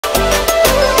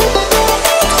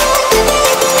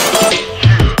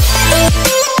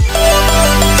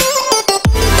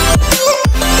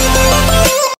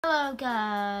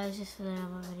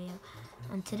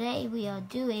we are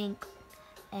doing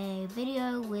a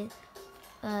video with,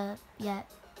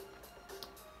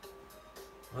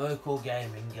 Local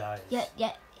gaming, guys. Yeah,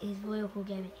 it's local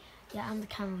gaming. Yeah, I'm the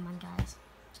cameraman, guys.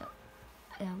 So,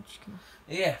 yeah, I'm just gonna...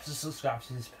 Yeah, so subscribe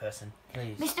to this person,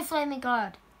 please. Mr. Flaming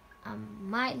God. I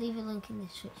might leave a link in the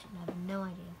description. I have no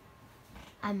idea.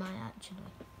 I might actually.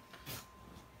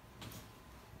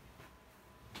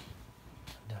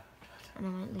 And I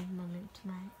might leave my link to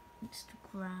my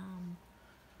Instagram.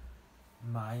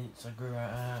 My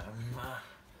Instagram.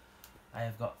 I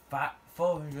have got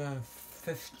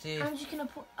 450. I'm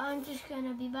just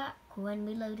gonna be back when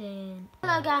we load in.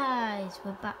 Hello guys,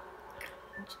 we're back.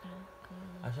 I'm just gonna go.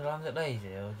 I should land at lazy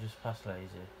or just past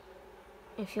lazy?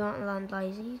 If you want to land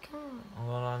lazy, you can. I'm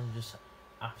gonna land just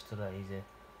after lazy.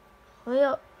 Hurry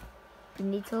up. You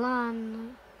need to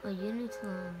land. Or you need to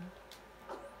land.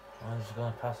 I'm just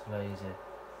going past lazy.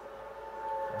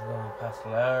 I'm going past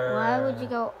lazy. Why would you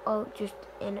go just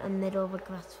in the middle of a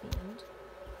grass field?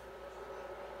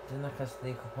 Didn't I can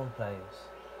sneak up on players?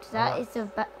 That is the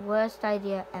worst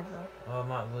idea ever. Oh, I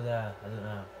might go there. I don't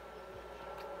know.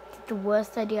 It's the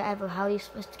worst idea ever. How are you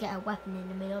supposed to get a weapon in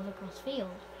the middle of a grass field?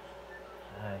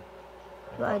 Hey.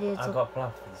 I've got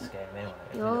plans for this game anyway.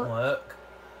 If it didn't work.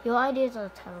 Your ideas are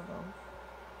terrible.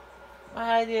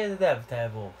 My ideas are never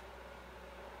terrible.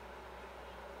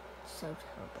 So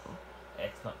terrible.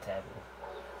 It's not terrible.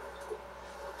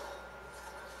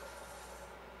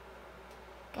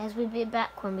 Guys, we'll be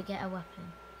back when we get a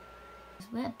weapon.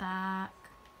 We're back.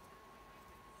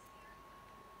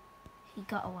 He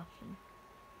got a weapon.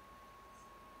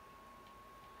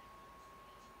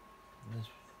 This...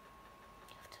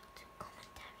 You have to do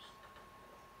commentary.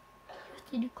 You have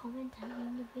to do commentary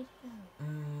in the video.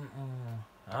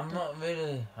 I'm not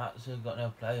really actually got no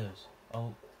players.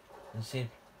 Oh, and see.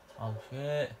 Oh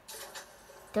shit.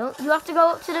 Don't you have to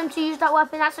go up to them to use that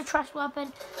weapon? That's a trash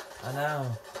weapon. I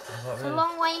know. It's a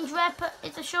long range weapon.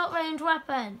 It's a short range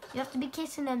weapon. You have to be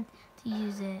kissing them to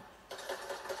use it.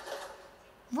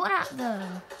 Run at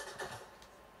them.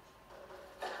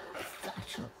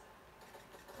 Actually,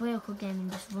 Vehicle Gaming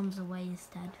just runs away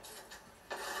instead.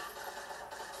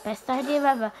 Best idea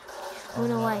ever. Just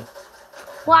run away.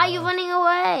 Why are you running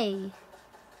away?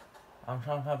 I'm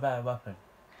trying to find a better weapon.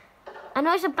 I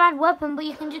know it's a bad weapon, but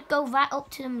you can just go right up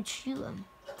to them and shoot them.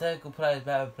 Technical players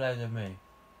better players than me.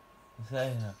 I'm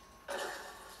saying that.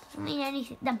 Doesn't mean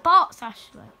anything. They're bots,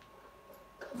 Ashley.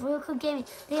 Vehicle Gaming,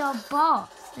 they are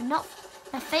bots. They're not.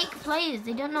 They're fake players.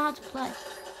 They don't know how to play.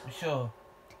 You sure?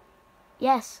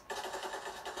 Yes.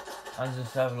 I'll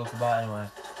just have a look about anyway.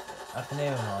 I can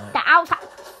hear them on it. They're outside.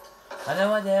 I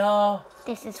know where they are.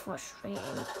 This is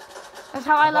frustrating. That's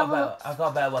how I level up. I've got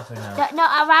a better weapon now. No,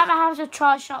 I'd rather have a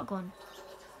charged shotgun.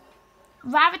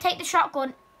 Rather take the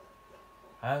shotgun.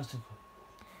 I have to...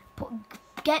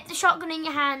 Get the shotgun in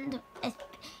your hand. It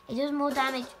does more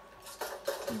damage.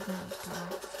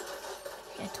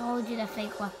 I told you they're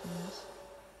fake weapons.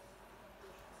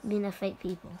 I mean, they're fake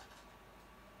people.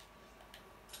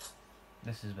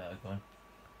 This is a better gun.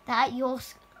 They're at your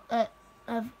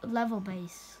level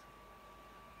base.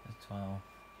 It's 12.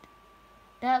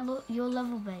 They're at your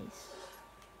level base.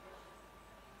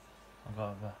 I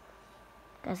got it back.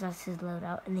 Guys, that's his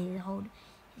loadout, and he's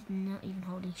not even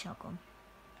holding shotgun.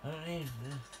 I don't need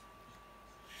this.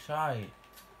 Shite.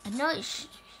 I know it's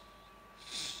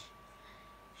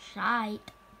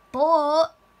shite,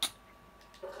 but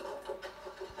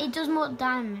it does more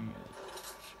damage.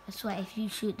 I swear, if you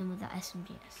shoot them with that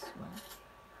SMG, I swear.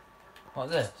 What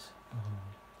this?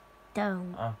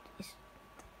 Don't. Oh.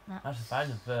 I have to find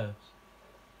them first.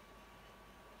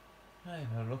 Hey,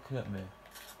 they're looking at me.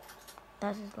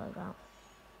 That's his loadout.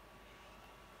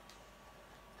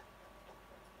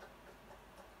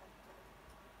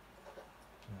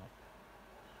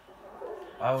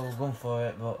 I was going for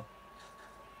it, but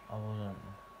I wasn't.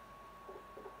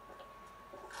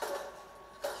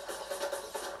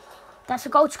 That's a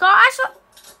gold scar. I saw.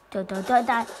 Don't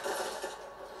die.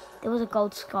 There was a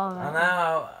gold scar. Right, and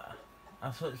now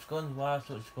I switched guns. Why I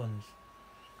switched guns?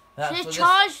 Should have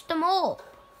charged them up.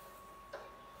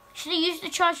 Should have used the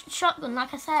charged shotgun,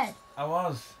 like I said. I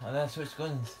was, and then I switched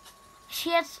guns.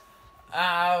 She has.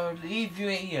 I'll leave you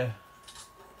here.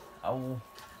 I will.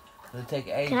 It'll take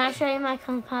 8. Can I show you my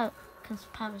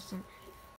comparison?